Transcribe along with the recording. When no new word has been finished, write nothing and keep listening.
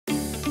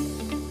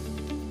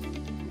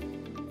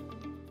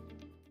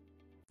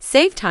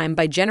Save time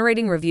by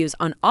generating reviews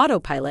on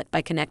autopilot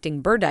by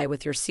connecting Birdeye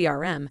with your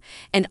CRM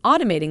and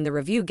automating the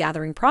review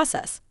gathering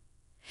process.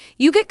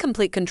 You get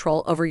complete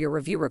control over your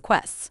review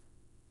requests.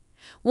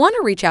 Want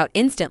to reach out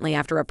instantly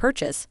after a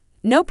purchase?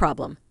 No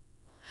problem.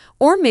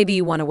 Or maybe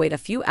you want to wait a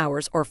few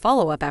hours or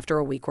follow up after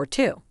a week or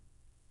two.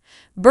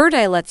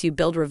 Birdeye lets you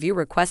build review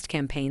request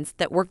campaigns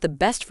that work the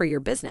best for your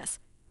business,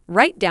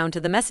 right down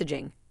to the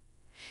messaging.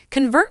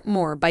 Convert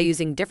more by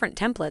using different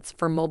templates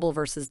for mobile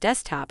versus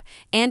desktop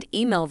and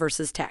email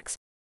versus text.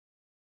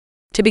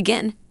 To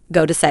begin,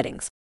 go to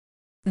Settings.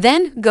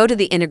 Then go to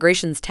the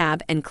Integrations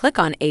tab and click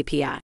on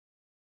API.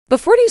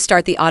 Before you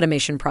start the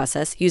automation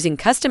process using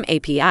Custom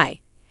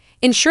API,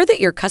 ensure that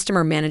your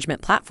customer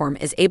management platform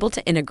is able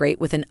to integrate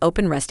with an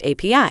open REST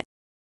API.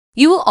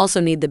 You will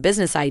also need the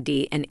business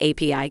ID and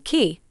API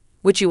key,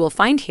 which you will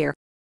find here.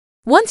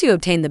 Once you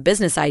obtain the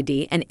business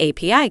ID and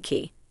API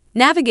key,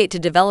 navigate to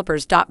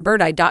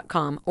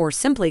developers.birdeye.com or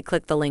simply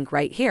click the link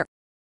right here.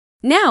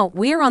 Now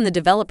we are on the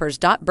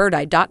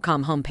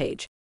developers.birdeye.com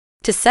homepage.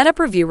 To set up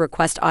review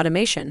request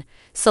automation,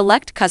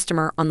 select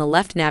Customer on the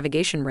left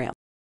navigation rail.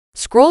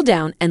 Scroll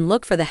down and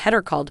look for the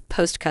header called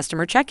Post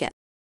Customer Check-in.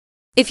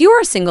 If you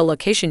are a single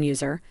location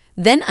user,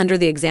 then under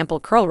the example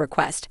curl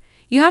request,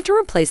 you have to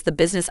replace the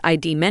business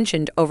ID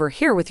mentioned over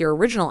here with your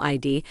original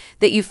ID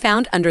that you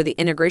found under the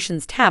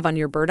Integrations tab on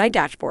your Birdeye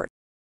dashboard.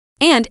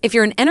 And if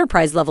you're an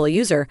enterprise-level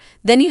user,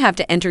 then you have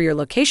to enter your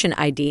location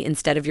ID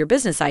instead of your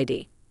business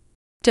ID.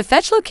 To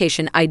fetch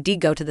location ID,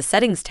 go to the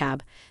Settings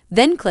tab,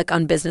 then click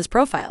on Business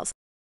Profiles.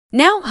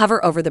 Now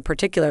hover over the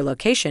particular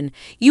location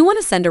you want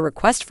to send a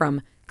request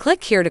from,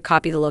 click here to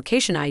copy the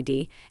location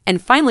ID,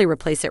 and finally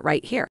replace it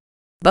right here.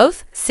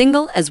 Both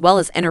single as well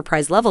as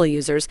enterprise-level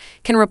users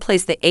can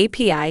replace the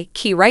API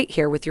key right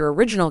here with your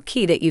original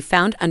key that you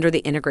found under the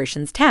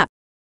Integrations tab.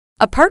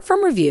 Apart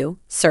from review,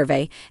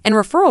 survey, and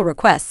referral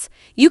requests,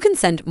 you can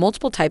send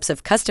multiple types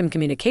of custom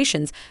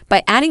communications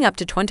by adding up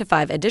to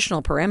 25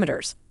 additional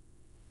parameters.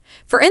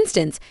 For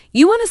instance,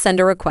 you want to send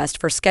a request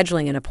for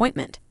scheduling an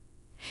appointment.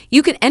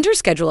 You can enter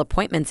schedule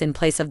appointments in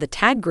place of the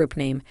tag group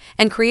name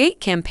and create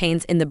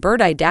campaigns in the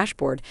Birdeye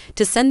dashboard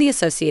to send the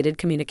associated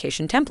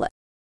communication template.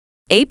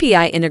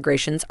 API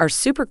integrations are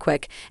super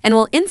quick and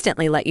will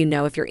instantly let you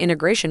know if your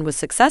integration was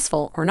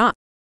successful or not.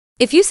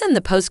 If you send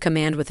the post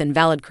command with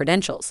invalid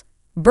credentials,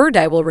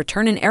 Birdeye will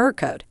return an error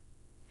code.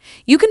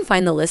 You can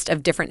find the list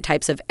of different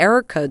types of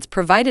error codes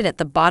provided at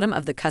the bottom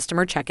of the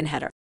customer check-in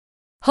header.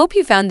 Hope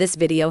you found this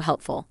video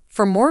helpful.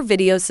 For more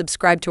videos,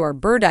 subscribe to our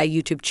Birdeye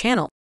YouTube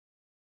channel.